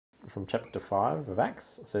from chapter 5 of Acts.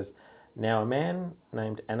 It says, "Now a man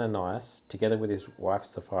named Ananias, together with his wife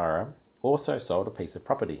Sapphira, also sold a piece of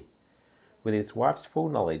property. With his wife's full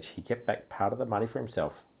knowledge, he kept back part of the money for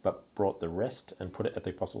himself, but brought the rest and put it at the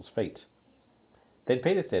apostles' feet. Then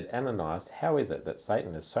Peter said, 'Ananias, how is it that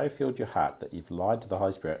Satan has so filled your heart that you've lied to the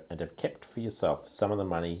Holy Spirit and have kept for yourself some of the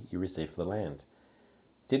money you received for the land?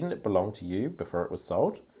 Didn't it belong to you before it was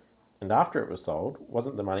sold? And after it was sold,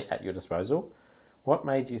 wasn't the money at your disposal? What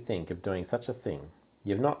made you think of doing such a thing?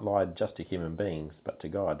 You've not lied just to human beings, but to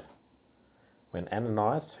God.' When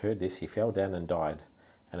Ananias heard this, he fell down and died,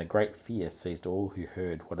 and a great fear seized all who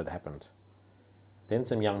heard what had happened. Then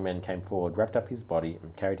some young men came forward, wrapped up his body,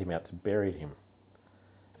 and carried him out to bury him.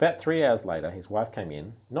 About 3 hours later, his wife came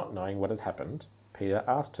in. Not knowing what had happened, Peter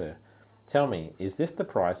asked her, 'Tell me, is this the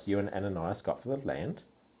price you and Ananias got for the land?'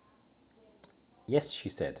 'Yes,' she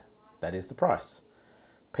said, 'that is the price.'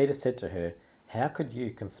 Peter said to her, 'How could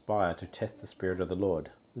you conspire to test the Spirit of the Lord?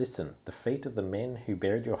 Listen, the feet of the men who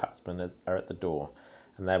buried your husband are at the door,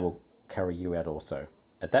 and they will carry you out also.'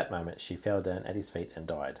 At that moment she fell down at his feet and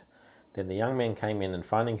died. Then the young men came in and,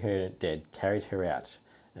 finding her dead, carried her out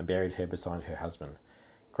and buried her beside her husband.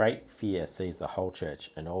 Great fear seized the whole church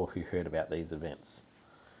and all who heard about these events."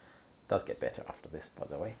 It does get better after this, by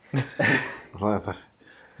the way. Well,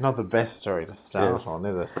 not the best story to start Yes. on,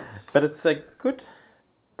 is it? But it's a good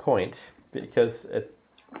point because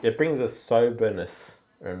it brings a soberness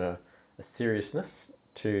and a seriousness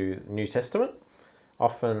to New Testament.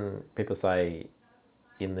 Often people say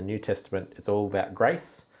in the New Testament it's all about grace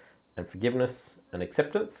and forgiveness and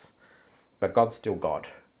acceptance, but God's still God.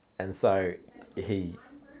 And so he,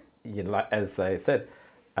 like as they said,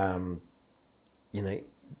 you know,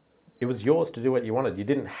 it was yours to do what you wanted. You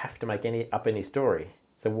didn't have to make any story.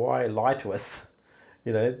 So why lie to us?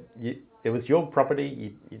 It was your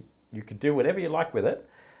property. You could do whatever you like with it.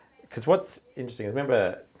 Because what's interesting, I remember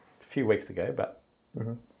a few weeks ago, but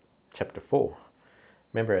chapter 4,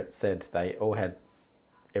 remember it said they all had,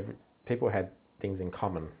 people had things in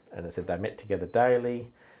common. And it said they met together daily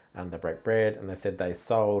and they broke bread, and they said they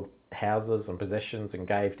sold houses and possessions and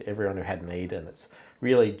gave to everyone who had need. And it's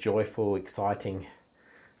really joyful, exciting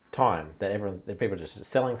time that people are just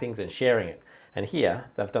selling things and sharing it. And here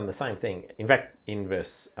they've done the same thing. In fact, in verse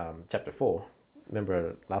chapter 4,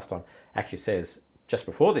 remember last time, actually says just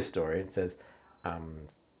before this story, it says,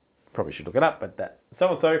 probably should look it up, but that so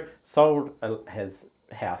and so sold his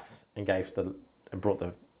house and brought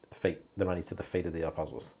the money to the feet of the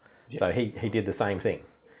apostles. Yeah. So he did the same thing.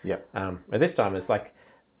 Yeah. But this time it's like,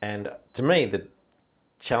 and to me the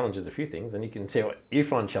challenge is a few things, and you can see what you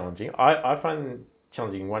find challenging. I find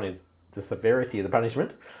challenging one is the severity of the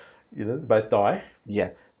punishment. Both die. Yeah.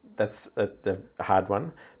 That's a hard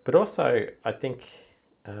one. But also, I think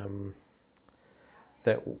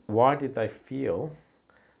that why did they feel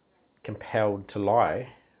compelled to lie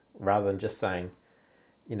rather than just saying,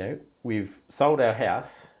 we've sold our house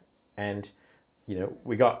and,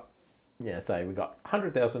 we got, say we got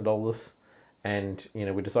 $100,000 and,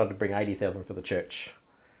 we decided to bring 80,000 for the church.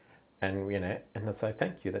 And, and they'd say,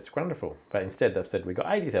 thank you, that's wonderful. But instead they've said, we got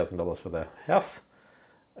 $80,000 for the house.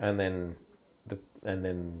 And then,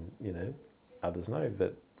 others know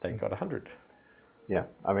that they got 100. Yeah.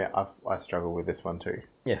 I mean, I struggle with this one too.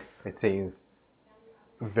 Yes. It seems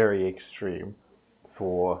very extreme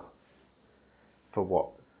for what,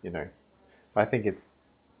 I think it's,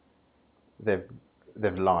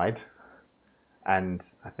 they've lied, and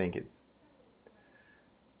I think it's,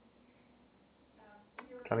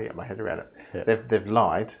 trying to get my head around it. Yeah. They've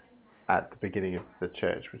lied at the beginning of the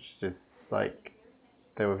church, which is just like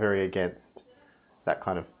they were very against that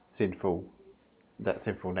kind of sinful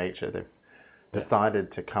nature. They've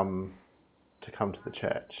decided to come to the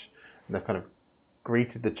church, and they've kind of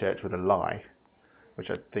greeted the church with a lie, which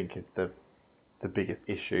I think is the biggest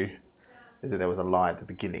issue, is that there was a lie at the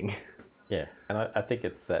beginning. Yeah, and I think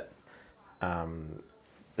it's that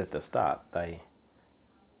at the start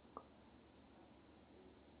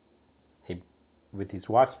he, with his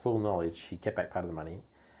wife's full knowledge, he kept back part of the money,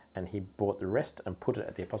 and he brought the rest and put it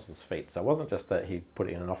at the apostles' feet. So it wasn't just that he put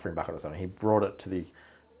it in an offering bucket or something. He brought it to the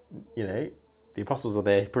apostles are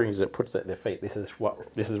there. He brings it, puts it at their feet. This is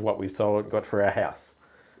what we sold, got for our house,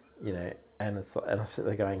 And I'm sitting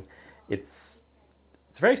there going, it's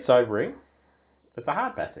very sobering. It's a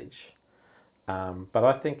hard passage. But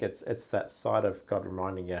I think it's that side of God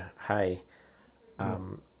reminding you, hey,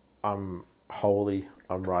 I'm holy,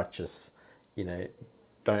 I'm righteous,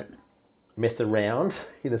 don't mess around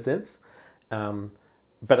in a sense.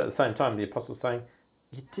 But at the same time, the apostle's saying,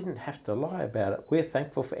 you didn't have to lie about it. We're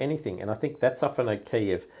thankful for anything. And I think that's often a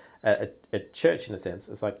key of a church in a sense.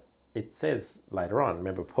 It's like, it says later on,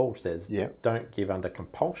 remember Paul says, Yeah. don't give under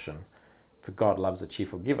compulsion, for God loves a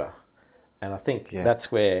cheerful giver. And I think Yeah.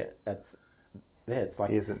 that's where it's He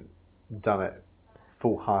like, hasn't done it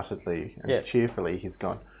full-heartedly and yeah, cheerfully. He's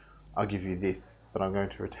gone, I'll give you this, but I'm going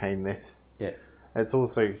to retain this. yeah, It's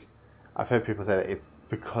also, I've heard people say that it's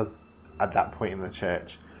because at that point in the church,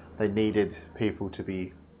 they needed people to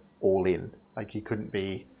be all in. Like you couldn't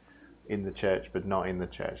be in the church but not in the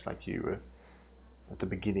church, like you were at the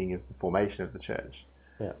beginning of the formation of the church.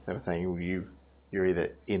 yeah. They were saying, well, you're either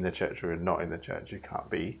in the church or you're not in the church. You can't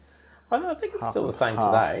be I think it's half still the and same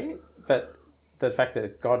half. today, but the fact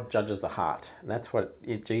that God judges the heart, and that's what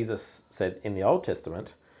Jesus said in the Old Testament.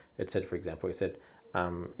 It said, for example, it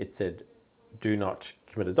said, do not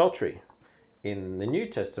commit adultery. In the New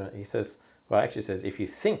Testament, he says, well, actually says, if you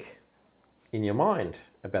think in your mind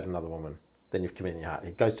about another woman, then you've committed in your heart.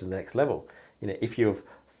 It goes to the next level. If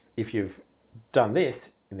you've done this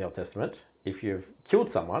in the Old Testament, if you've killed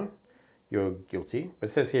someone, you're guilty. But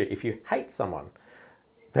it says here, if you hate someone,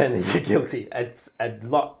 then you're guilty. It's a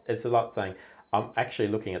lot. It's a lot saying I'm actually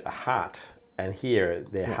looking at the heart, and here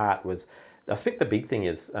their Yeah. heart was. I think the big thing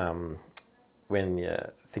is when you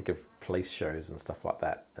think of police shows and stuff like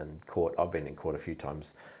that, and court. I've been in court a few times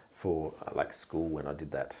for like school when I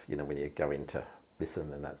did that. When you go in to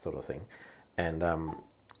listen and that sort of thing, and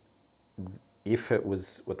if it was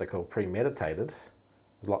what they call premeditated,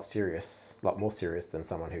 it was a lot more serious than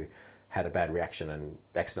someone who had a bad reaction and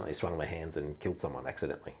accidentally swung their hands and killed someone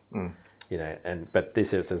accidentally. But this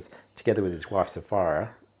here says, together with his wife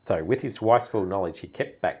Sapphira, so with his wife's full knowledge, he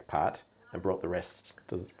kept back part and brought the rest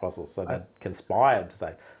to the apostles. So I, they conspired to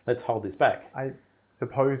say, let's hold this back. I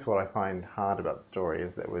suppose what I find hard about the story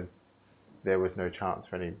is there was no chance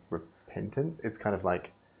for any repentance. It's kind of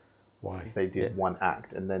like Why? they Yeah, did one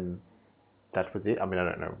act and then that was it. I mean, I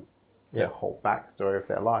don't know yeah, their whole backstory of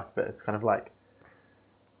their life, but it's kind of like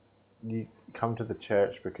you come to the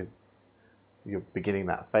church because you're beginning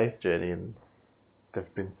that faith journey and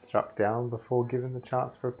they've been struck down before given the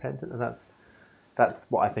chance for repentance, and that's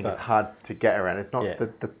what I think is but hard to get around. It's not yeah,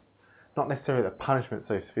 the not necessarily the punishment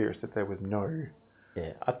so severe, it's that there was no.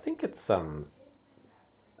 yeah. I think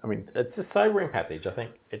I mean, it's a sobering passage. I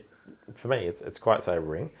think for me it's quite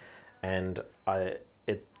sobering, and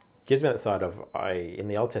it gives me that side of in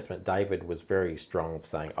the Old Testament David was very strong of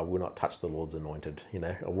saying I will not touch the Lord's anointed.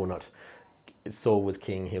 I will not. Saul was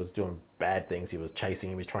king. He was doing bad things. He was chasing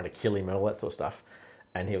him. He was trying to kill him and all that sort of stuff.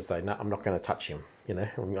 And he would say, "No, I'm not going to touch him.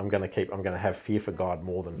 I'm going to keep. I'm going to have fear for God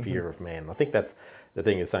more than fear of man." I think that's the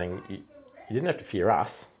thing is saying you didn't have to fear us,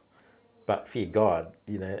 but fear God.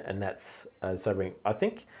 And that's sobering. I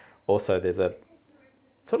think also there's a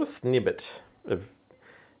sort of snippet of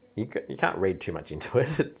you can't read too much into it.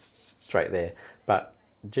 It's straight there. But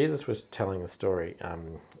Jesus was telling a story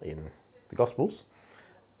in the Gospels,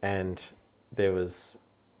 and there was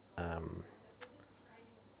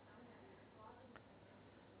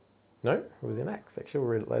no, it was in Acts. Actually, we'll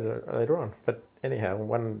read it later on. But anyhow,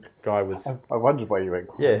 one guy was I wondered why you went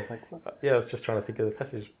quiet. I yeah, was like, what? yeah. I was just trying to think of the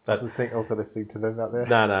passage, but Also listening to them out there.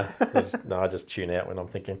 no, no, no. I just tune out when I'm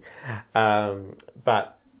thinking.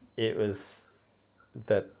 But it was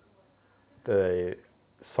that the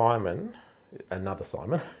Simon, another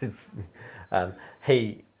Simon, um,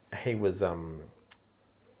 he he was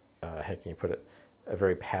how can you put it, a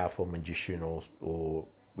very powerful magician or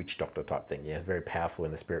witch doctor type thing. Yeah, very powerful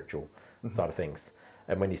in the spiritual Mm-hmm. side of things.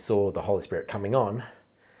 And when he saw the Holy Spirit coming on,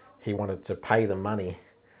 he wanted to pay them money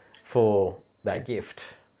for Yeah. that gift.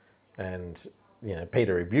 And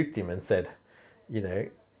Peter rebuked him and said, you know,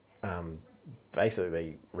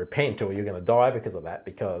 basically repent or you're going to die because of that,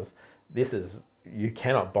 because you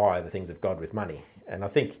cannot buy the things of God with money. And I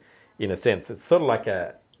think in a sense it's sort of like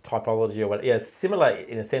a typology or what. Yeah, it's similar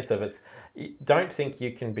in a sense of don't think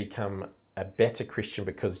you can become a better Christian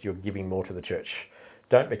because you're giving more to the church.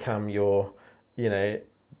 Don't become you know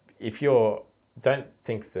if you're don't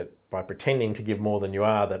think that by pretending to give more than you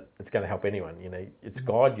are that it's going to help anyone. It's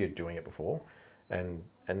God you're doing it before. And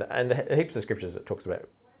heaps of scriptures that talks about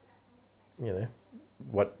you know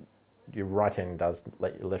what your right hand does,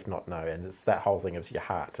 let your left not know, and it's that whole thing of your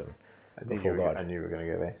heart and before God. I knew you were going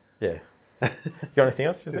to go there. Yeah. You got anything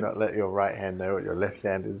else? You Do think? not let your right hand know what your left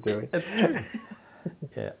hand is doing. It's true.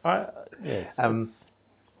 Yeah. It's Um,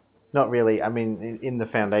 it's Not really. I mean, in the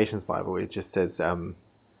Foundations Bible, it just says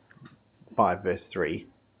 5 verse 3.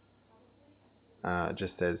 It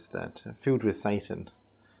just says that filled with Satan.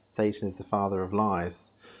 Satan is the father of lies.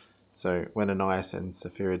 So when Ananias and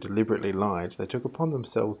Sapphira deliberately lied, they took upon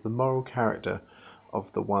themselves the moral character of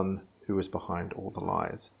the one who was behind all the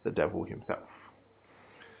lies, the devil himself.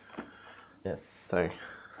 yes. So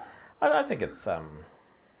I think it's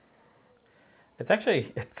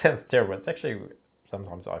actually, it sounds terrible. It's actually,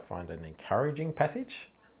 sometimes I find an encouraging passage,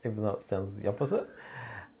 even though it sounds the opposite.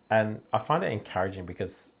 And I find it encouraging because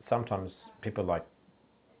sometimes people like,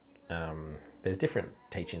 there's different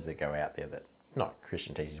teachings that go out there that, not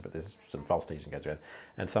Christian teachings, but there's some false teaching that goes around.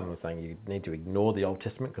 And some are saying you need to ignore the Old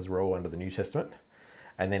Testament because we're all under the New Testament.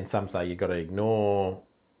 And then some say you've got to ignore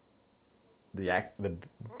the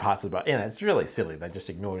parts of the Bible. It's really silly. They just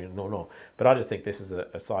ignore. But I just think this is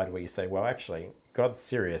a side where you say, well, actually, God's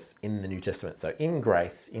serious in the New Testament. So in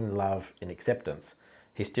grace, in love, in acceptance,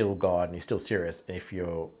 He's still God and He's still serious. And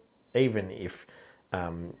even if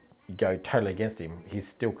you go totally against Him, He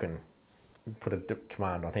still can put a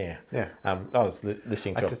command on here. Yeah. I was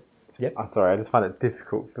listening to. Yep. I'm sorry. I just find it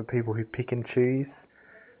difficult for people who pick and choose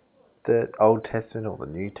the Old Testament or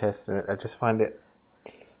the New Testament. I just find it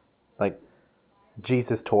like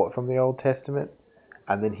Jesus taught from the Old Testament,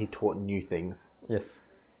 and then He taught new things, Yes.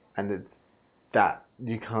 and it's that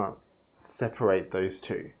you can't separate those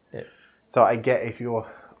two. Yeah. So I get if you're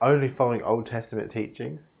only following Old Testament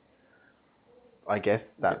teachings, I guess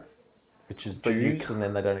that's Which is but you Jews, and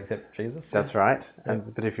then they don't accept Jesus. that's right.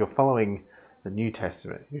 But if you're following the New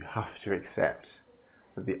Testament, you have to accept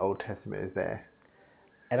that the Old Testament is there.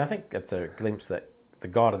 And I think it's a glimpse that the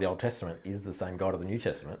God of the Old Testament is the same God of the New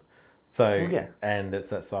Testament. So, Well, yeah. and it's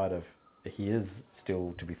that side of He is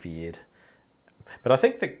still to be feared. But I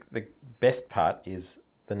think the best part is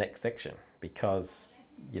the next section because,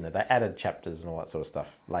 they added chapters and all that sort of stuff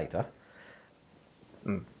later.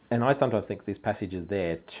 And I sometimes think this passage is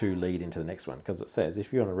there to lead into the next one because it says,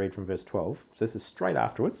 if you want to read from verse 12, so this is straight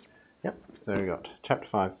afterwards. Yep. So we got chapter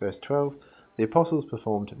 5, verse 12. The apostles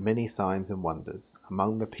performed many signs and wonders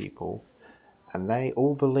among the people, and they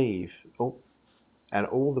all and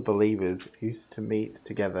all the believers used to meet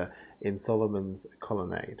together in Solomon's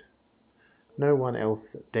colonnade. No one else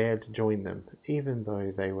dared join them, even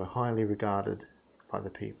though they were highly regarded by the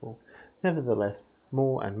people. Nevertheless,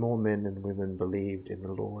 more and more men and women believed in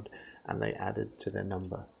the Lord, and they added to their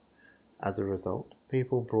number. As a result,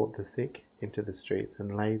 people brought the sick into the streets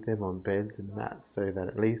and laid them on beds and mats so that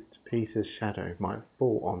at least Peter's shadow might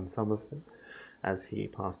fall on some of them as he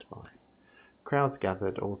passed by. Crowds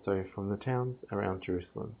gathered also from the towns around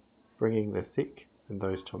Jerusalem, bringing the sick and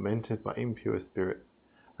those tormented by impure spirits,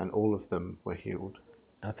 and all of them were healed.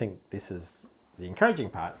 I think this is the encouraging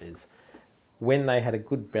part is when they had a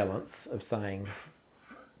good balance of saying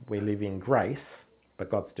we live in grace, but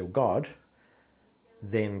God's still God,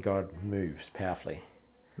 then God moves powerfully.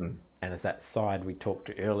 And it's that side we talked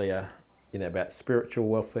to earlier, about spiritual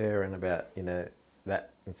welfare and about,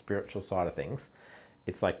 that spiritual side of things.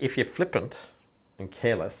 It's like if you're flippant and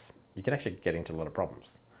careless, you can actually get into a lot of problems.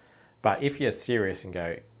 But if you're serious and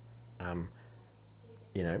go,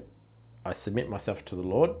 you know, I submit myself to the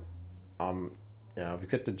Lord, I've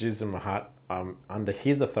accepted Jesus in my heart, I'm under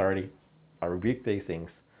His authority, I rebuke these things,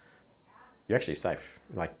 you're actually safe.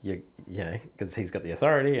 Like because He's got the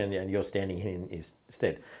authority, and you're standing in His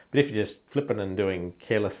stead. But if you're just flipping and doing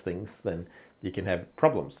careless things, then you can have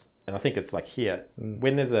problems. And I think it's like here,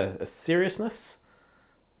 when there's a seriousness,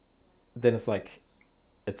 then it's like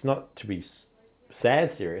it's not to be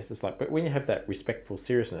sad serious. It's like, but when you have that respectful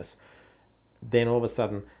seriousness, then all of a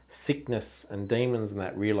sudden sickness and demons and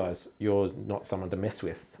that realize you're not someone to mess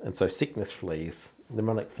with, and so sickness flees,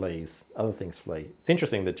 demonic flees, other things flee. It's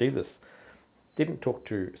interesting that Jesus didn't talk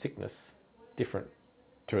to sickness different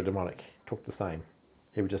to a demonic, talk the same.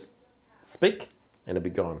 He would just speak and it'd be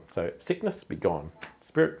gone. So sickness be gone,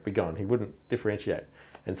 spirit be gone. He wouldn't differentiate.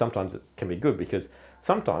 And sometimes it can be good because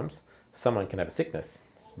sometimes someone can have a sickness,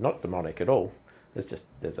 it's not demonic at all.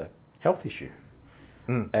 There's a health issue,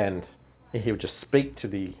 and he would just speak to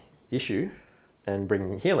the issue and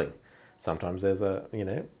bring healing. Sometimes there's a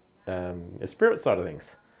spirit side of things,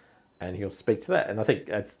 and he'll speak to that. And I think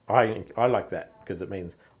I like that because it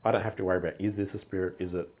means I don't have to worry about, is this a spirit,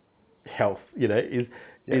 is it health,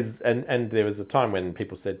 and there was a time when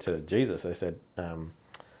people said to Jesus, they said,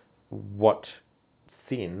 what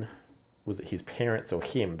sin was it, his parents or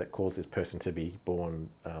him, that caused this person to be born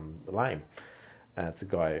lame? It's a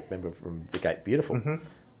guy, remember, from The Gate Beautiful.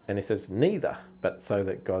 And he says, neither, but so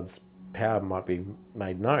that God's power might be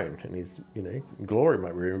made known and His glory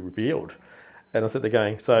might be revealed. And I said, they're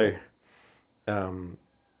going, so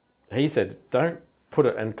he said, don't put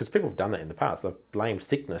it, and because people have done that in the past, they've blamed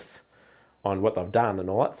sickness on what they've done and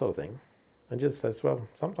all that sort of thing. And Jesus says, well,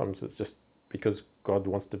 sometimes it's just because God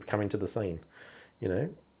wants to come into the scene. He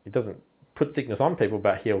doesn't put sickness on people,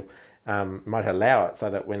 but He'll might allow it so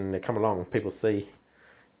that when they come along, people see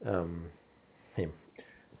Him.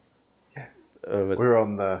 Yes. But We're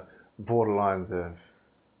on the borderlines of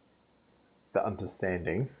the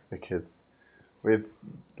understanding, because with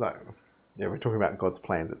like, yeah, we're talking about God's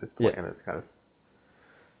plans at this point, Yeah. and it's kind of,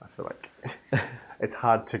 I feel like it's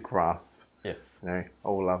hard to grasp, Yes.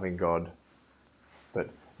 all loving God, but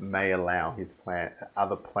may allow his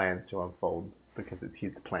other plans to unfold because it's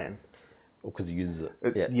his plan. Or because he uses it.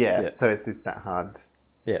 It, Yeah. yeah, Yeah. so it's that hard,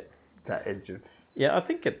 Yeah. that edge of, Yeah, I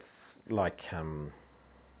think it's like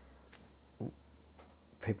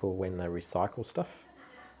people when they recycle stuff.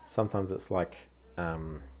 Sometimes it's like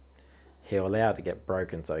he'll allow it to get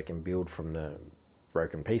broken so he can build from the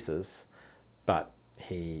broken pieces, but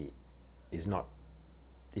he is not.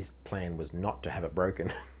 His plan was not to have it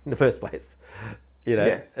broken in the first place.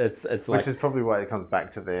 yes, It's which like is probably why it comes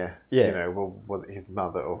back to their, yeah, well, was it his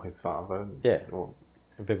mother or his father? yeah. Or,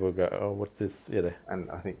 And people will go, oh, what's this? and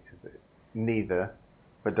I think neither,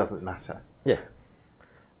 but doesn't matter. Yeah.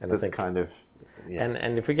 And I That's think, kind of, yeah.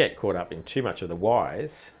 and if we get caught up in too much of the whys,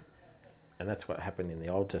 and that's what happened in the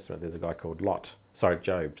Old Testament. There's a guy called Job,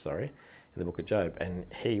 in the book of Job, and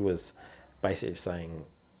he was basically saying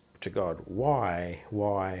to God, why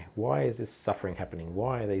is this suffering happening?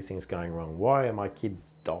 Why are these things going wrong? Why are my kids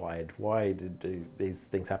died? Why do these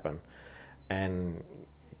things happen? And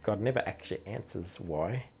God never actually answers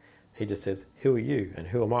why. He just says, who are you and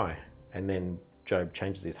who am I? And then Job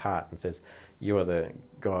changes his heart and says, you are the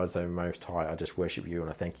God, O Most High. I just worship you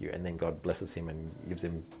and I thank you. And then God blesses him and gives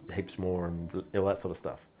him heaps more and all that sort of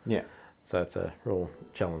stuff. Yeah. So it's a real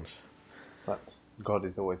challenge. But God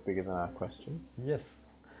is always bigger than our questions. Yes.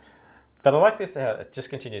 But I like this how it just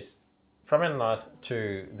continues from Ananias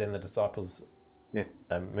to then the disciples Yes.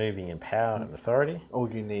 moving in power and authority. All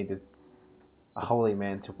you need is a holy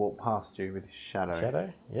man to walk past you with his shadow.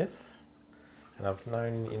 Shadow, yes. And I've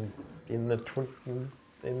known in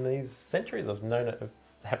these centuries, I've known it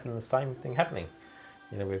happened the same thing happening.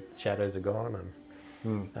 With shadows are gone,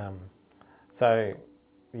 and so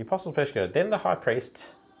the apostles first go. Then the high priest,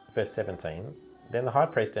 verse 17. Then the high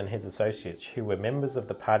priest and his associates, who were members of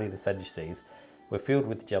the party of the Sadducees, were filled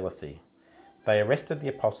with jealousy. They arrested the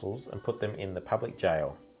apostles and put them in the public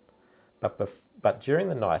jail. But during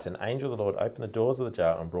the night, an angel of the Lord opened the doors of the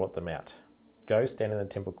jail and brought them out. Go stand in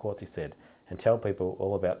the temple courts, he said, and tell people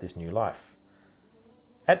all about this new life.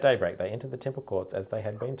 At daybreak, they entered the temple courts as they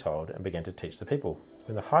had been told and began to teach the people.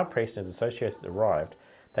 When the high priest and his associates arrived,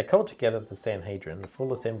 they called together the Sanhedrin, the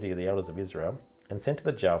full assembly of the elders of Israel, and sent to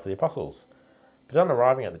the jail for the apostles. But on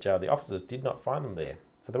arriving at the jail, the officers did not find them there.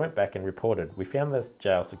 So they went back and reported, we found the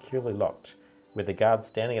jail securely locked, with the guards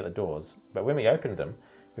standing at the doors, but when we opened them,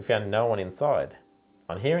 we found no one inside.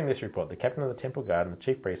 On hearing this report, the captain of the temple guard and the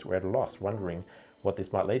chief priests were at a loss, wondering what this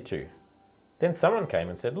might lead to. Then someone came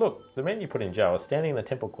and said, look, the men you put in jail are standing in the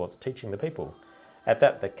temple courts teaching the people. At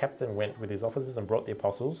that, the captain went with his officers and brought the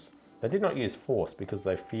apostles. They did not use force because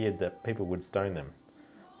they feared that people would stone them.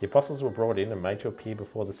 The apostles were brought in and made to appear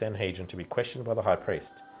before the Sanhedrin to be questioned by the high priest.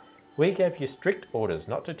 We gave you strict orders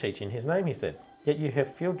not to teach in his name, he said. Yet you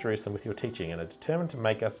have filled Jerusalem with your teaching and are determined to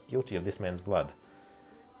make us guilty of this man's blood.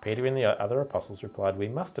 Peter and the other apostles replied, we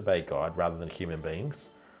must obey God rather than human beings.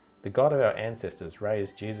 The God of our ancestors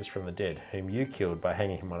raised Jesus from the dead, whom you killed by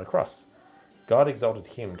hanging him on a cross. God exalted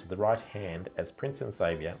him to the right hand as Prince and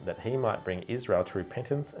Saviour, that he might bring Israel to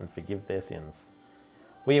repentance and forgive their sins.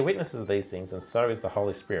 We are witnesses of these things, and so is the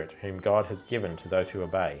Holy Spirit, whom God has given to those who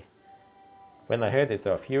obey. When they heard this,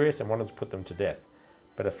 they were furious and wanted to put them to death.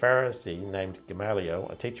 But a Pharisee named Gamaliel,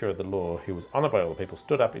 a teacher of the law, who was honoured by all the people,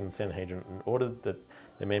 stood up in the Sanhedrin and ordered that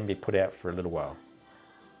the men be put out for a little while.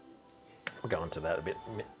 We'll go on to that a bit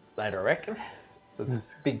later, I reckon. So it's a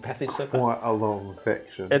big passage so far. Quite a long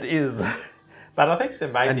section. It is. But I think the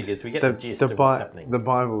main thing is we get the gist of what's happening. The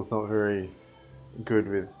Bible's not very good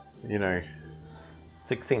with,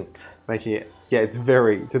 Succinct. making it. Yeah, it's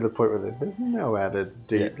very to the point where there's no added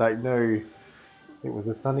deep. Yeah. It was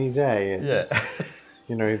a sunny day, and Yeah.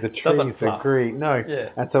 the trees are green. No, Yeah.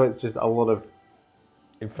 and so it's just a lot of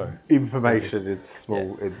information in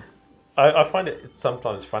small. Yeah. In, I find it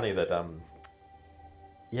sometimes funny that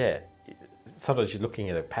sometimes you're looking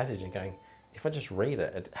at a passage and going, if I just read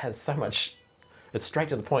it, it has so much. It's straight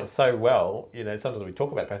to the point so well. Sometimes we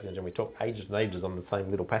talk about passage and we talk ages and ages on the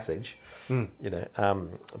same little passage.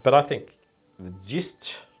 But I think the gist,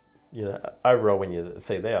 overall, when you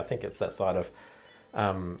see there, I think it's that side of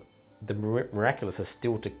the miraculous is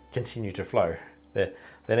still to continue to flow. They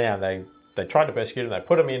tried to persecute him, they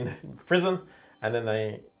put him in prison, and then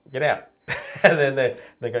they get out, and then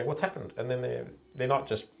they're going, what's happened? And then they're not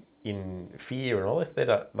just in fear and all this.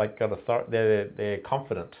 They're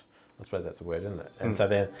confident. I suppose that's a word, isn't it? And so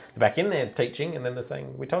they're back in there teaching, and then they're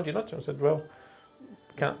saying, we told you not to. I said, well,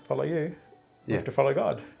 can't follow you. We Yeah. have to follow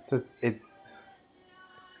God. So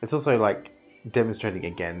it's also like demonstrating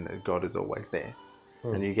again that God is always there,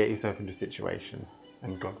 and you get yourself into a situation,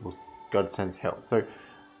 and God sends help. So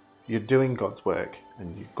you're doing God's work,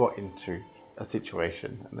 and you got into a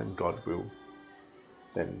situation, and then God will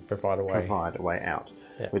then Provide a way. provide a way out.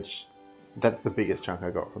 Yeah. Which that's the biggest chunk I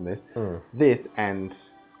got from this. This and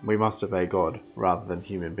we must obey God rather than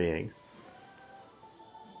human beings.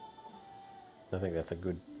 I think that's a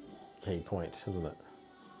good key point, isn't it?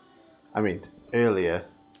 I mean, earlier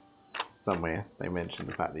somewhere they mentioned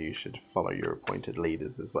the fact that you should follow your appointed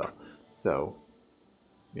leaders as well. So,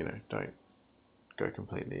 don't go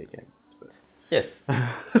completely against. But Yes,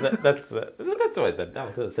 that's always been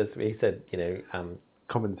done. It says he said,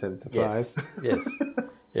 common sense yes, applies. yes,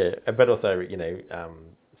 yeah, but also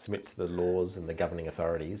submit to the laws and the governing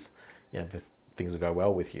authorities. Things will go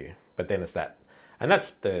well with you. But then it's that, and that's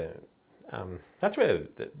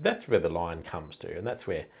where the line comes to, and that's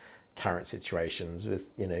where current situations with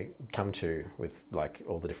come to with like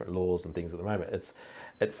all the different laws and things at the moment.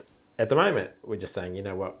 It's at the moment we're just saying, you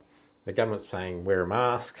know what, the government's saying wear a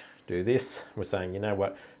mask, do this. We're saying, you know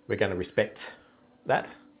what, we're going to respect that.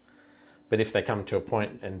 But if they come to a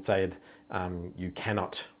point and say you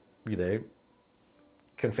cannot,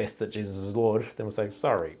 confess that Jesus is Lord, then we'll say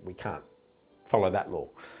sorry, we can't follow that law.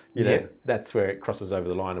 Yeah. That's where it crosses over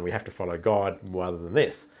the line, and we have to follow God rather than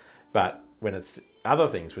this. But when it's other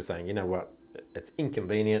things, we're saying, you know what, it's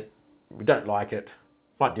inconvenient, we don't like it,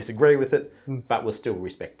 might disagree with it, but we'll still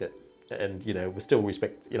respect it, and we'll still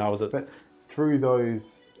respect. I was at But through those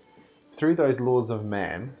laws of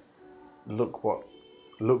man, look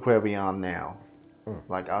where we are now.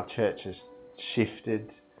 Like our church has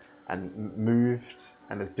shifted and moved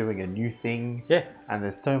and is doing a new thing. yeah, And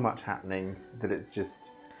there's so much happening that it's just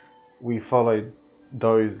we followed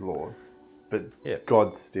those laws, but yeah,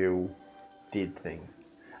 God still did things.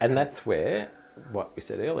 and that's where what we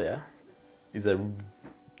said earlier is a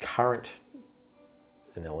current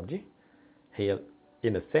analogy here,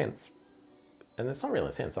 in a sense, and it's not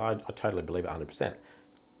really a sense. I totally believe it 100%.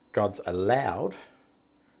 God's allowed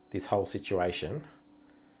this whole situation,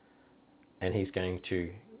 and He's going to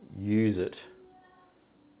use it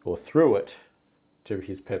or through it to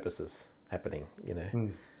His purposes happening.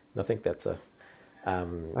 And I think that's a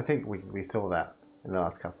I think we saw that in the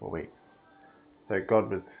last couple of weeks. So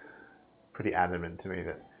God was pretty adamant to me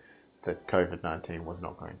that COVID-19 was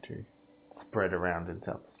not going to spread around in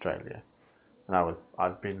South Australia. And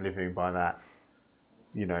I've been living by that,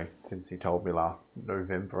 since he told me last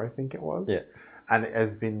November, I think it was. yeah, And it has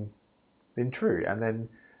been true. And then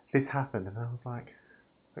this happened, and I was like,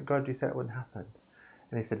 "But God, you said it wouldn't happen."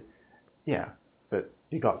 And he said, "Yeah, but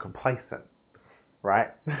you got complacent, right?"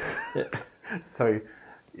 yeah, So,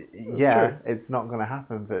 it's true. yeah, it's not going to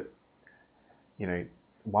happen, but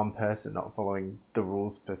one person not following the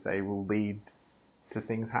rules per se will lead to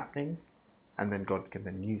things happening, and then God can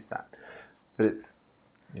then use that. But it's,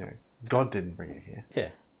 God didn't bring it here. Yeah,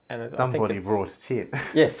 and I think Somebody brought it here.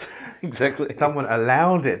 yes, exactly. Someone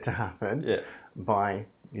allowed it to happen Yeah, by,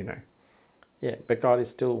 yeah, but God is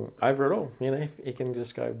still over it all. He can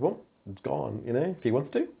just go, well, it's gone. If He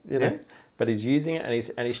wants to. yeah, But He's using it,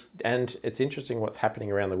 and it's interesting what's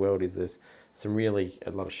happening around the world. Is there's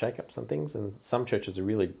a lot of shake-ups and things, and some churches are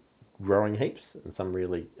really growing heaps, and some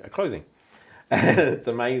really are closing. It's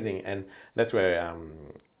amazing, and that's where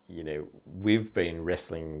we've been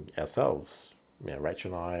wrestling ourselves.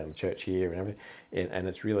 Rachel and I, and the church here, and everything, and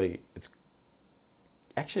it's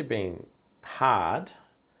actually been hard,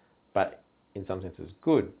 but in some senses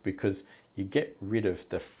good, because you get rid of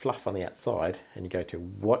the fluff on the outside and you go to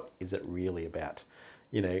what is it really about.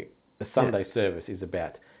 The yeah, Sunday service is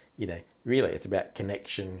about, really it's about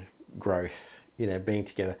connection, growth, being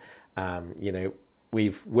together.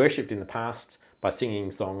 We've worshipped in the past by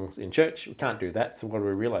singing songs in church. We can't do that. So what do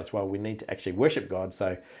we realize? Well, we need to actually worship God.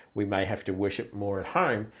 So we may have to worship more at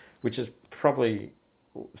home, which is probably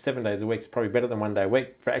 7 days a week is probably better than one day a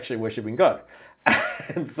week for actually worshiping God.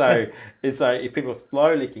 And so, if people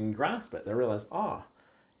slowly can grasp it, they realize,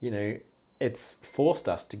 it's forced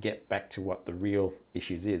us to get back to what the real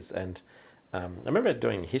issues is. And I remember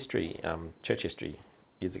doing history, church history,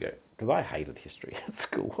 years ago, because I hated history at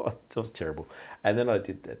school. It was terrible. And then I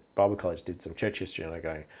did at Bible college, did some church history, and I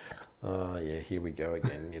go, oh yeah, here we go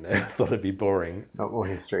again. I thought it'd be boring. not more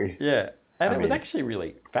history. Yeah, and I it was mean, actually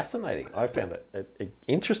really fascinating. I found it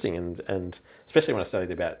interesting, and especially when I studied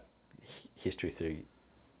about history through,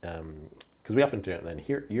 because we often don't learn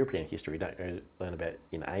European history. We don't learn about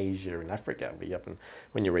in Asia and Africa. We often,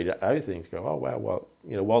 when you read those things, go, oh wow, well,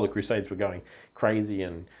 while the Crusades were going crazy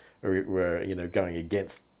and were going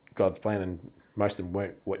against God's plan, and most of them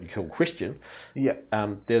weren't what you call Christian. Yeah.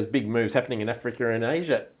 There's big moves happening in Africa and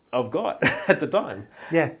Asia of God at the time.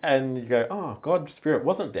 Yes. And you go, oh, God's spirit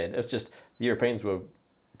wasn't dead. It's just the Europeans were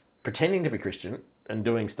pretending to be Christian and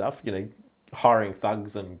doing stuff, hiring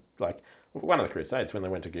thugs and like one of the Crusades when they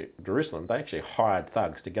went to Jerusalem, they actually hired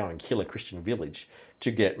thugs to go and kill a Christian village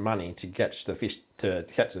to get money to catch the fish, to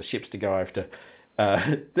catch the ships to go over to,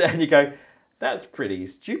 and you go, that's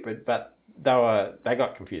pretty stupid, but they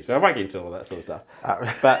got confused. But I won't get into all that sort of stuff.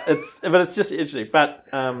 But it's just interesting. But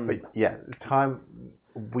yeah,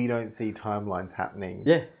 we don't see timelines happening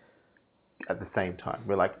yeah, at the same time.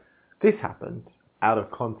 We're like, this happened out of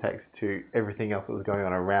context to everything else that was going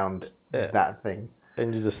on around that thing.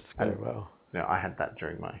 and you just go, well, I had that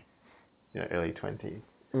during my early 20s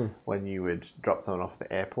when you would drop someone off at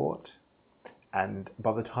the airport, and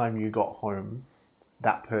by the time you got home,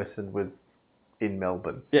 that person was in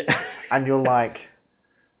Melbourne. yeah, And you're like,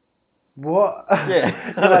 what?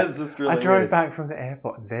 yeah, Like, just really I drove weird. back from the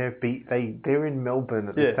airport, and they're in Melbourne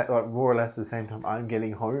at the like more or less the same time I'm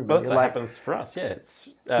getting home. But And that's what happens for us. Yeah, it's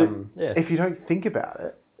yeah. if you don't think about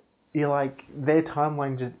it, you're like, their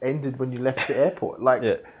timeline just ended when you left the airport. Like,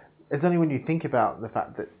 Yeah. it's only when you think about the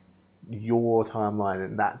fact that your timeline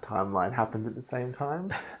and that timeline happened at the same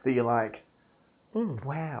time that you're like,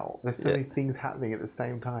 wow, there's so many things happening at the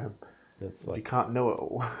same time. It's You like, can't know it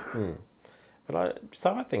all. but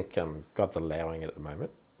I think God's allowing it at the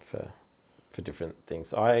moment for different things.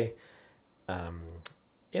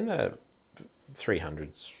 In the 300s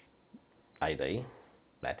AD,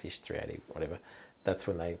 latish 380, whatever, that's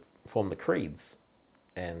when they formed the creeds,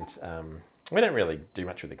 and we don't really do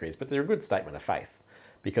much with the creeds, but they're a good statement of faith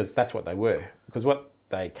because that's what they were. Because what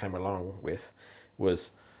they came along with was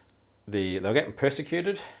they were getting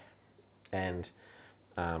persecuted, and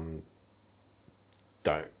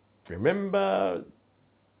don't remember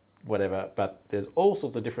whatever, but there's all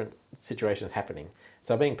sorts of different situations happening.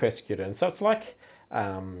 So being persecuted, and so it's like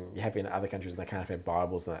you have in other countries, and they can't have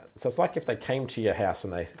Bibles and that. So it's like if they came to your house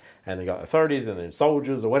and they got authorities and then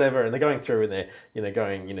soldiers or whatever, and they're going through and they're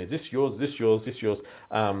going, this yours, this yours, this yours.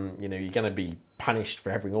 You're going to be punished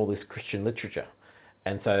for having all this Christian literature,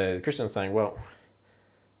 and so the Christians saying, well,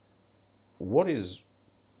 what is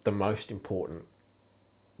the most important?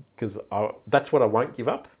 Because that's what I won't give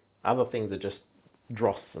up. Other things are just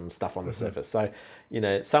dross and stuff on the surface. So,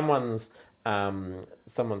 someone's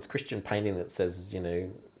Christian painting that says, in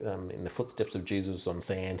the footsteps of Jesus on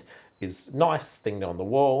sand is a nice thing on the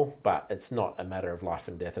wall, but it's not a matter of life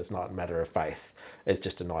and death. It's not a matter of faith. It's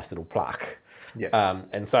just a nice little plaque. Yeah.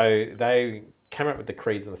 And so they came up with the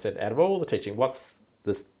creeds and said, out of all the teaching, what's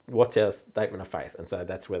our statement of faith? And so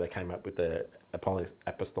that's where they came up with the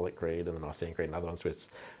Apostolic Creed and the Nicene Creed and other ones.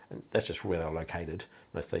 And that's just where they're located,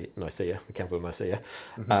 Nicaea, the Council of Nicaea.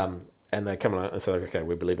 And they come along and say, okay,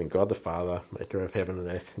 we believe in God the Father, maker of heaven and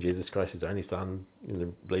earth, Jesus Christ, his only Son,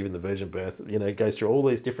 believe in the virgin birth. It goes through all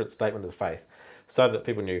these different statements of faith so that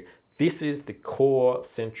people knew this is the core,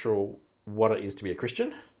 central, what it is to be a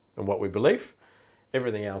Christian and what we believe.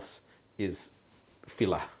 Everything else is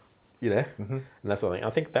filler, and that's what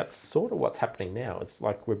I think that's sort of what's happening now. It's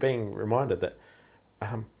like we're being reminded that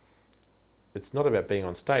it's not about being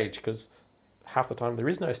on stage because half the time there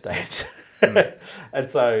is no stage. And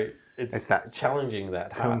so it's that challenging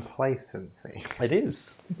that heart. Complacency. It is,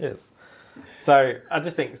 yes. So I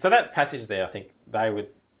just think, so that passage there, I think they were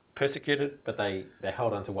persecuted, but they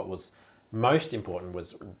held on to what was most important was,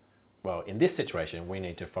 well, in this situation, we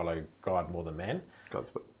need to follow God more than man. God's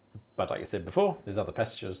will. But like I said before, there's other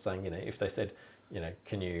passages saying, if they said,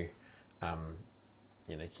 can you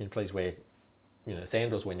please wear,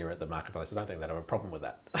 sandals when you're at the marketplace? I don't think they'd have a problem with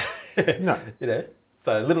that. No.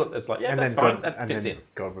 So it's like, yeah, that's fine. That fits in.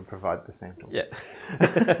 God would provide the sandals. Yeah,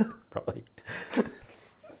 probably.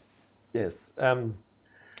 Yes.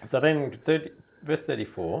 So then, verse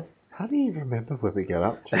 34. How do you remember where we get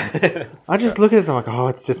up to? I just look at it and I'm like, oh,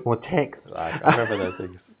 it's just more text. I remember those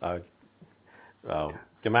things. Well,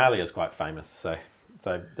 Gamaliel is quite famous. So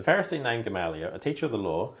the Pharisee named Gamaliel, a teacher of the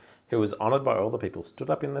law, who was honoured by all the people, stood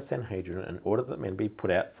up in the Sanhedrin and ordered that men be put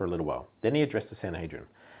out for a little while. Then he addressed the Sanhedrin.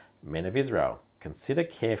 Men of Israel, consider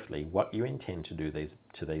carefully what you intend to do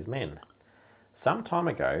to these men. Some time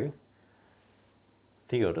ago,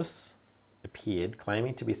 Theodus appeared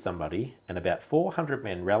claiming to be somebody, and about 400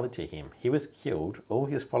 men rallied to him. He was killed, all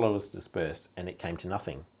his followers dispersed, and it came to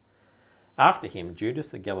nothing. After him, Judas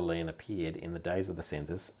the Galilean appeared in the days of the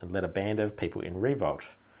census and led a band of people in revolt.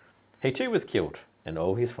 He too was killed, and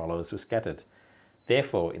all his followers were scattered.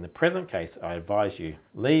 Therefore, in the present case, I advise you,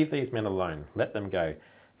 leave these men alone, let them go,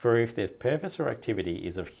 For if their purpose or activity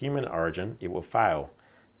is of human origin, it will fail.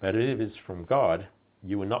 But if it is from God,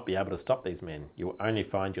 you will not be able to stop these men. You will only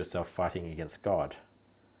find yourself fighting against God.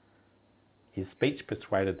 His speech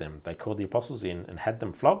persuaded them. They called the apostles in and had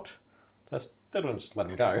them flogged. They didn't just let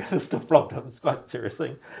them go. They still flogged them. It's quite a serious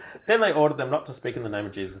thing. Then they ordered them not to speak in the name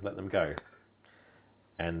of Jesus and let them go.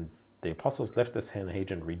 And the apostles left the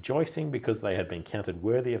Sanhedrin rejoicing because they had been counted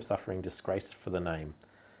worthy of suffering disgrace for the name.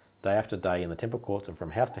 Day after day in the temple courts and from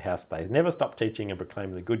house to house, they never stopped teaching and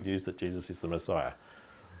proclaiming the good news that Jesus is the Messiah.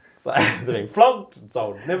 So they're being flogged and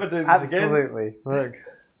told never do this again. Absolutely. Look,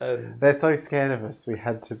 they're so scared of us. We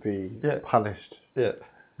had to be punished. Yeah.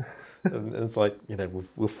 And it's like,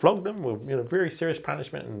 we'll flog them, very serious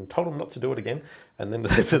punishment, and told them not to do it again. And then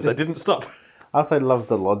they didn't stop. I also love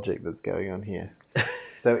the logic that's going on here.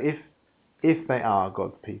 So if they are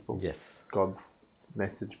God's people, Yes, God's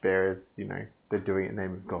message bearers, they're doing it in the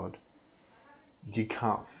name of God, you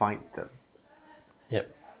can't fight them.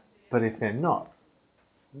 Yep. But if they're not,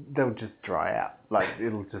 they'll just dry out. Like,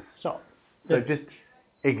 it'll just stop. So just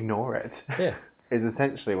ignore it. Yeah. Is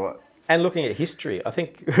essentially what... And looking at history, I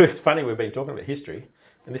think it's funny we've been talking about history,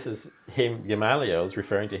 and this is Gamaliel is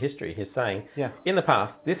referring to history. He's saying, in the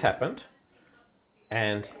past, this happened,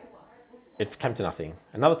 and it came to nothing.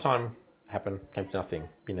 Another time happened, came to nothing,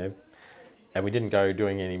 and we didn't go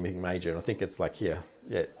doing anything major. And I think it's like here,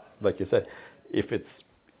 like you said, if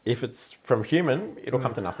it's from human, it'll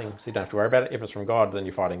come to nothing, so you don't have to worry about it. If it's from God, then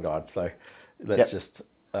you're fighting God. So let's just,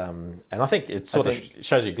 and I think it sort of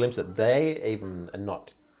shows you a glimpse that they even are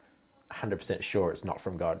not 100% sure it's not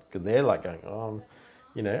from God, because they're like going,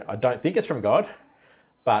 I don't think it's from God,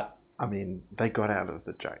 but I mean, they got out of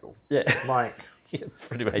the jail. Yeah. Like, It's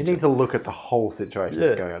pretty major. You need to look at the whole situation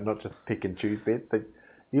that's going on, not just pick and choose bits.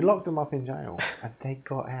 You locked them up in jail, and they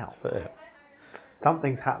got out.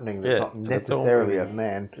 Something's happening that's not necessarily a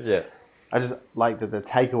man. Yeah. I just like that the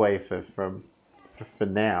takeaway for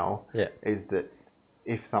now is that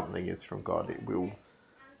if something is from God, it will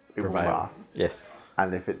last. Yes.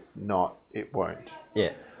 And if it's not, it won't.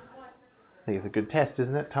 Yeah. I think it's a good test,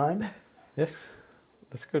 isn't it, time? Yes,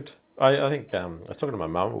 that's good. I think I was talking to my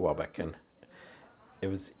mum a while back, and it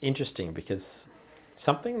was interesting because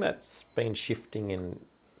something that's been shifting in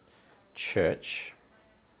church,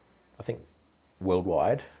 I think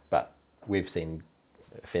worldwide, but we've seen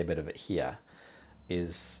a fair bit of it here, is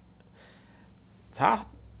it's hard.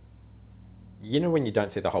 When you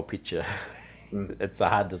don't see the whole picture, it's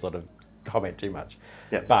hard to sort of comment too much.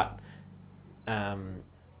 Yep. But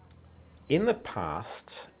in the past,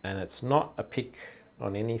 and it's not a pick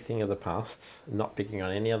on anything of the past, not picking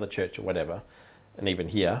on any other church or whatever, and even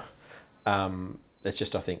here, it's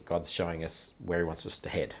just, I think God's showing us where he wants us to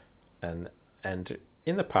head. And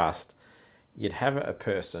in the past, you'd have a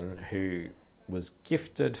person who was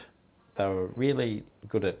gifted, they were really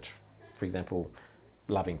good at, for example,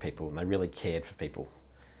 loving people, and they really cared for people.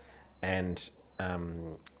 And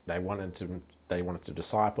they wanted to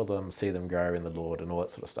disciple them, see them grow in the Lord, and all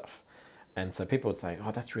that sort of stuff. And so people would say,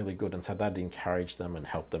 oh, that's really good. And so they'd encourage them and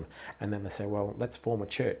help them. And then they say, well, let's form a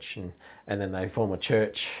church. And then they form a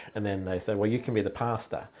church. And then they say, well, you can be the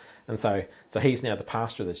pastor. And so he's now the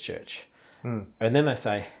pastor of this church. And then they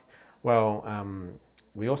say, well,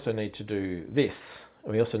 we also need to do this.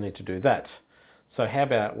 And we also need to do that. So how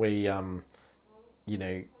about we,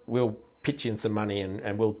 we'll pitch in some money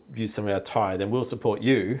and we'll use some of our tithe and we'll support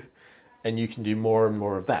you. And you can do more and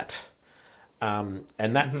more of that.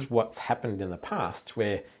 And that's what's happened in the past,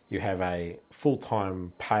 where you have a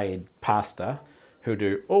full-time paid pastor who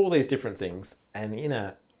do all these different things, and in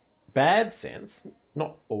a bad sense,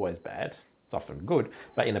 not always bad, it's often good,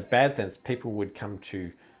 but in a bad sense, people would come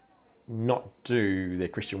to not do their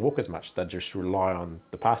Christian walk as much. They'd just rely on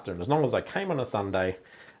the pastor. And as long as I came on a Sunday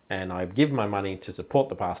and I give my money to support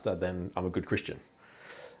the pastor, then I'm a good Christian.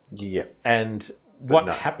 Yeah. And what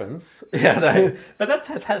happens, but that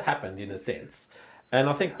has happened in a sense. And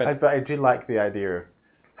I think, but I do like the idea of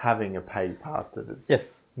having a paid pastor that's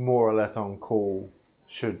more or less on call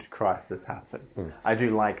should crisis happen. I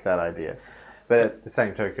do like that idea, but at the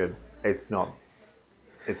same token, it's not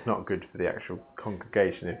good for the actual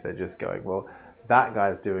congregation if they're just going, well, that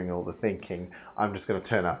guy's doing all the thinking, I'm just going to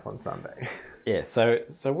turn up on Sunday. Yeah.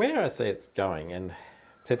 So where I see it's going, and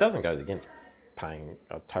so it doesn't go against paying.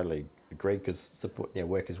 I totally agree, because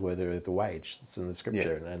work is worthy of the wage. It's in the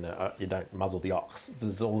scripture, and you don't muzzle the ox.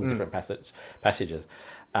 There's all the different passages.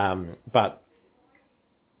 But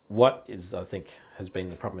what is, I think, has been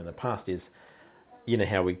the problem in the past is you know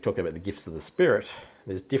how we talk about the gifts of the Spirit.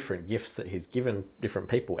 There's different gifts that He's given different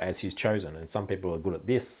people as He's chosen, and some people are good at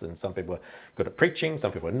this, and some people are good at preaching,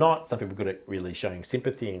 some people are not. Some people are good at really showing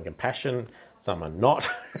sympathy and compassion. Some are not.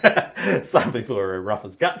 Some people are rough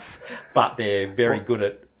as guts, but they're very good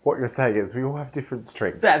at. What you're saying is we all have different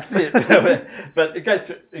strengths. That's it. But it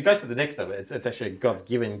goes to the next of it. It's actually God's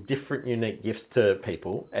given different unique gifts to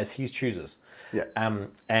people as He chooses. Yeah.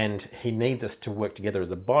 And He needs us to work together as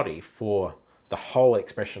a body for the whole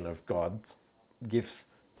expression of God's gifts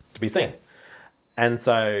to be seen. And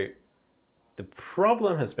so the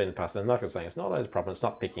problem has been in the past, and like I was saying, it's not always a problem, it's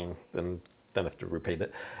not picking, and don't have to repeat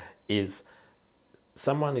it, is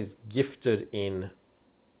someone is gifted in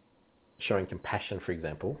showing compassion, for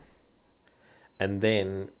example, and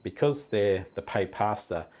then because they're the paid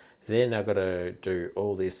pastor, they're now got to do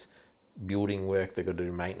all this building work, they've got to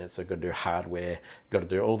do maintenance, they've got to do hardware, they've got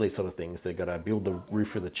to do all these sort of things, they've got to build the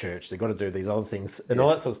roof of the church, they've got to do these other things and all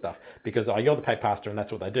that sort of stuff because you're the paid pastor and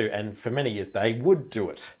that's what they do. And for many years they would do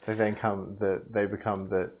it. They then become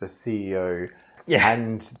the CEO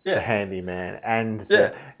and the handyman and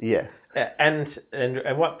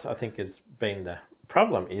and what I think has been the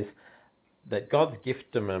problem is that God's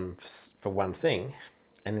gifted them for one thing,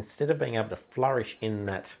 and instead of being able to flourish in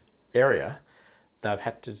that area, they've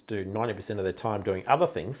had to do 90% of their time doing other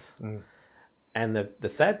things. And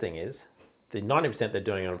the sad thing is, the 90% they're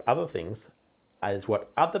doing of other things is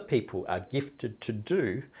what other people are gifted to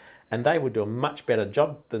do, and they would do a much better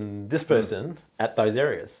job than this person at those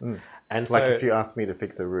areas. And like so, if you asked me to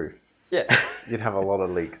fix a roof, you'd have a lot of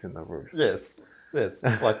leaks in the roof. Yes,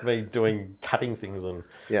 just like me doing cutting things and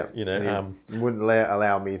you wouldn't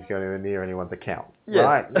allow me to go anywhere near anyone's accounts. Yes.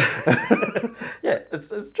 Right? Yeah,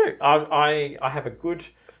 it's true. I have a good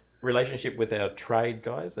relationship with our trade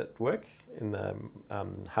guys at work in the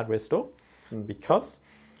hardware store because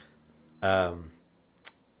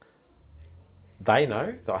they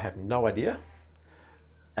know that I have no idea,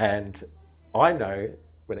 and I know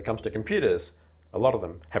when it comes to computers, a lot of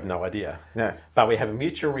them have no idea. Yeah. But we have a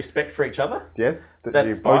mutual respect for each other. Yes, That's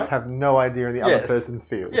you both fine. have no idea in the other person's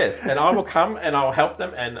field. Yes, and I will come and I will help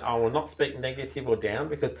them, and I will not speak negative or down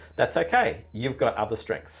because that's okay. You've got other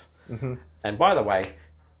strengths. And by the way,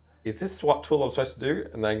 is this what tool I'm supposed to do?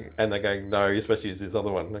 And they go, no, you're supposed to use this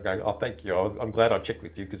other one. And they go, oh, thank you. I'm glad I checked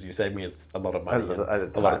with you because you saved me a lot of money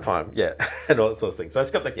and a lot of time. Yeah, and all that sort of thing. So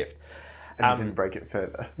it's got the gift. And you didn't break it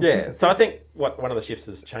further. Yeah, so I think one of the shifts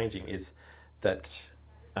is changing is that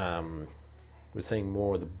we're seeing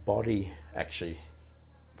more of the body actually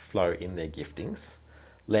flow in their giftings,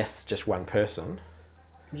 less just one person.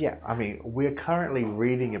 Yeah, I mean, we're currently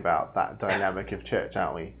reading about that dynamic of church,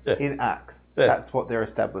 aren't we? Yeah. In Acts, Yeah. that's what they're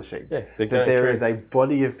establishing. Yeah, that there is a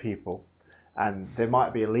body of people, and there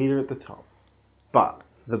might be a leader at the top, but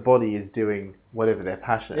the body is doing whatever they're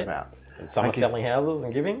passionate about. And some are selling houses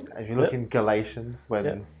and giving. If you look in Galatians,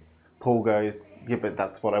 when Paul goes, yeah, but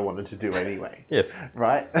that's what I wanted to do anyway. Yes.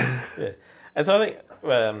 Right? Yeah. And so I think,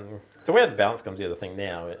 so where the balance comes in, I think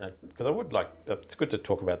now, because I would like, it's good to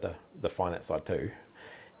talk about the finance side too,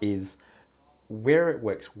 is where it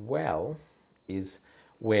works well is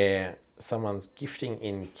where someone's gifting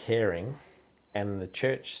in caring and the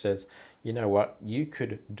church says, you know what, you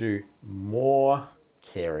could do more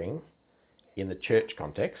caring in the church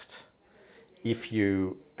context if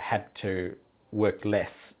you had to work less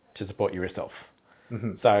to support yourself.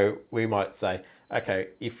 So we might say, okay,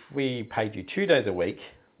 if we paid you 2 days a week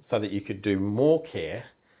so that you could do more care,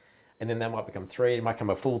 and then that might become 3, it might become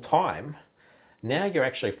a full time. Now you're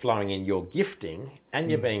actually flowing in your gifting and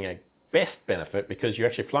you're being a best benefit because you're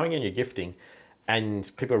actually flowing in your gifting and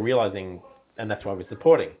people are realizing, and that's why we're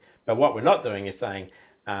supporting. But what we're not doing is saying,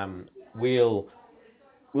 we'll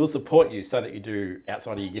support you so that you do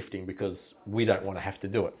outside of your gifting because we don't want to have to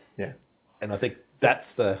do it. Yeah. And I think that's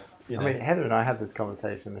the, I mean, Heather and I had this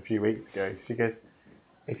conversation a few weeks ago. She goes,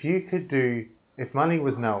 if money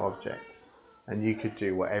was no object and you could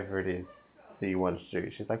do whatever it is that you wanted to